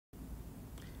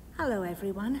Hello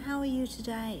everyone, how are you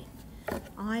today?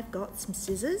 I've got some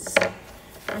scissors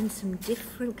and some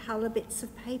different colour bits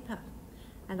of paper,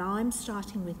 and I'm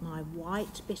starting with my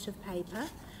white bit of paper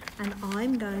and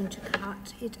I'm going to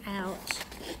cut it out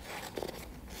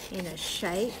in a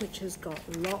shape which has got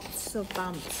lots of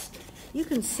bumps. You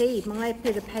can see my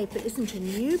bit of paper isn't a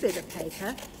new bit of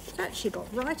paper, it's actually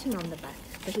got writing on the back,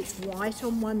 but it's white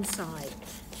on one side,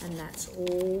 and that's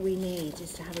all we need,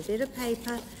 is to have a bit of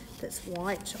paper that's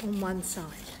white on one side.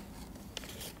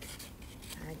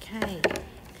 Okay,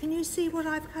 can you see what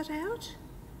I've cut out?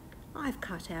 I've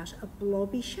cut out a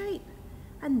blobby shape,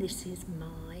 and this is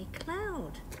my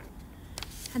cloud.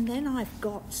 And then I've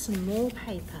got some more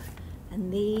paper,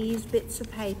 and these bits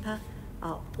of paper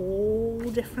are all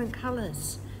different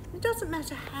colours. It doesn't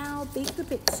matter how big the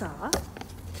bits are,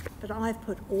 but I've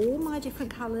put all my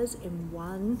different colours in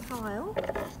one pile,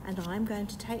 and I'm going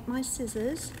to take my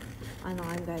scissors and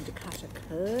I'm going to cut a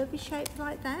curvy shape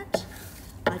like that.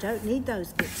 I don't need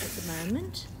those bits at the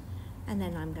moment. And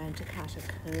then I'm going to cut a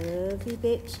curvy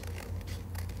bit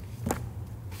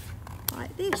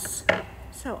like this.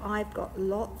 So I've got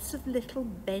lots of little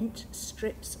bent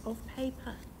strips of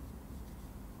paper.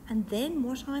 And then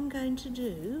what I'm going to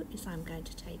do is I'm going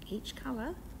to take each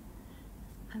colour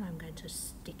and I'm going to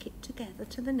stick it together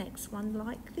to the next one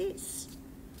like this.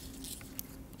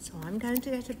 So I'm going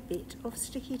to get a bit of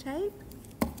sticky tape,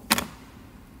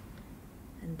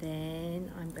 and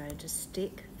then I'm going to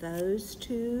stick those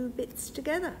two bits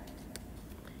together.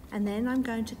 And then I'm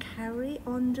going to carry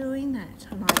on doing that.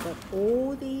 And I've got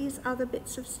all these other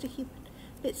bits of sticky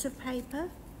bits of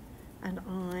paper, and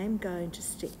I'm going to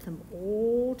stick them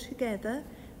all together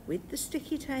with the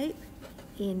sticky tape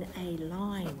in a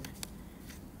line.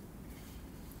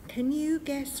 Can you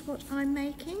guess what I'm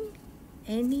making?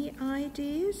 Any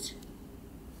ideas?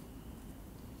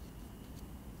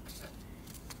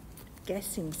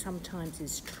 Guessing sometimes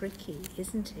is tricky,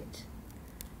 isn't it?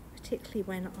 Particularly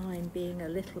when I'm being a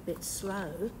little bit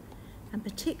slow, and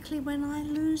particularly when I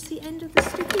lose the end of the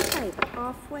sticky tape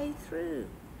halfway through.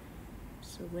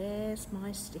 So where's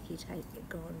my sticky tape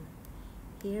gone?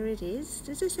 Here it is.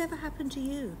 Does this ever happen to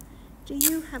you? Do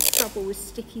you have trouble with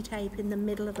sticky tape in the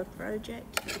middle of a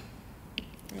project?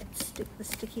 Let's stick the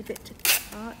sticky bit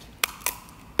apart.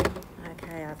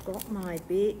 Okay, I've got my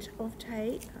bit of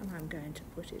tape and I'm going to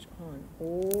put it on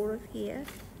all of here.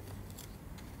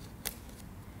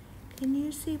 Can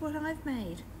you see what I've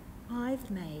made? I've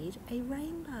made a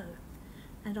rainbow,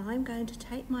 and I'm going to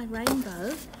take my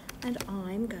rainbow and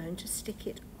I'm going to stick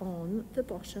it on the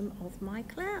bottom of my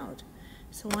cloud.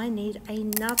 So I need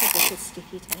another bit of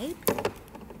sticky tape.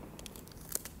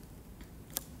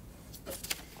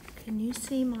 Can you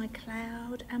see my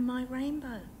cloud and my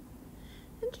rainbow?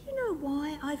 And do you know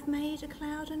why I've made a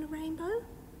cloud and a rainbow?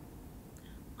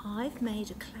 I've made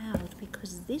a cloud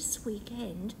because this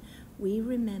weekend we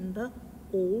remember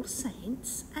All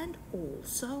Saints and All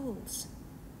Souls.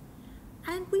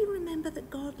 And we remember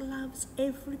that God loves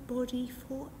everybody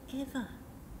forever.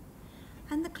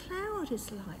 And the cloud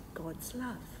is like God's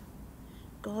love.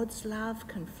 God's love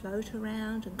can float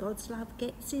around, and God's love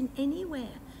gets in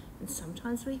anywhere. And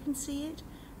sometimes we can see it,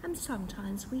 and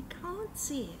sometimes we can't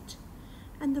see it.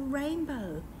 And the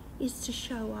rainbow is to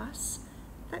show us,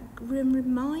 that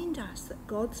remind us that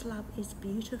God's love is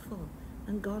beautiful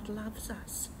and God loves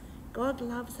us. God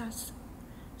loves us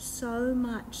so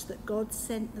much that God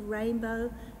sent the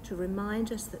rainbow to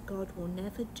remind us that God will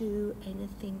never do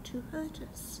anything to hurt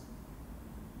us.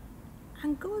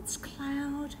 And God's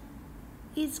cloud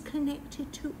is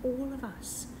connected to all of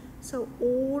us. So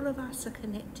all of us are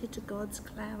connected to God's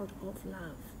cloud of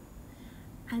love.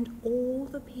 And all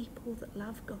the people that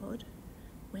love God,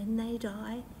 when they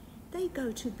die, they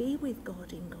go to be with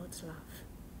God in God's love.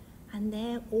 And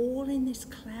they're all in this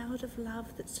cloud of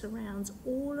love that surrounds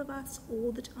all of us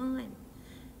all the time.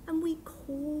 And we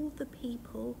call the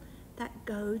people that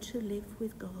go to live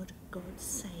with God, God's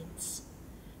saints.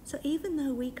 So even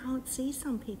though we can't see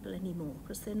some people anymore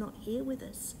because they're not here with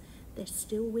us, they're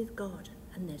still with God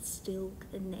and they're still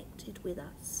connected with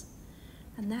us.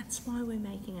 And that's why we're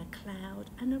making a cloud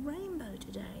and a rainbow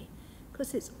today,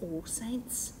 because it's All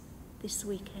Saints this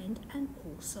weekend and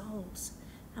All Souls.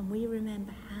 And we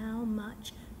remember how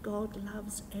much God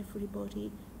loves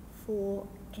everybody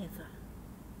forever.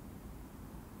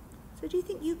 So do you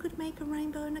think you could make a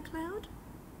rainbow and a cloud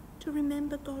to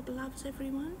remember God loves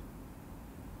everyone?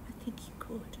 I think you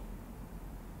could.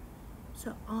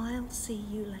 So I'll see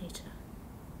you later.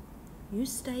 You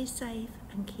stay safe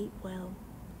and keep well.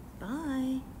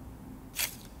 Bye.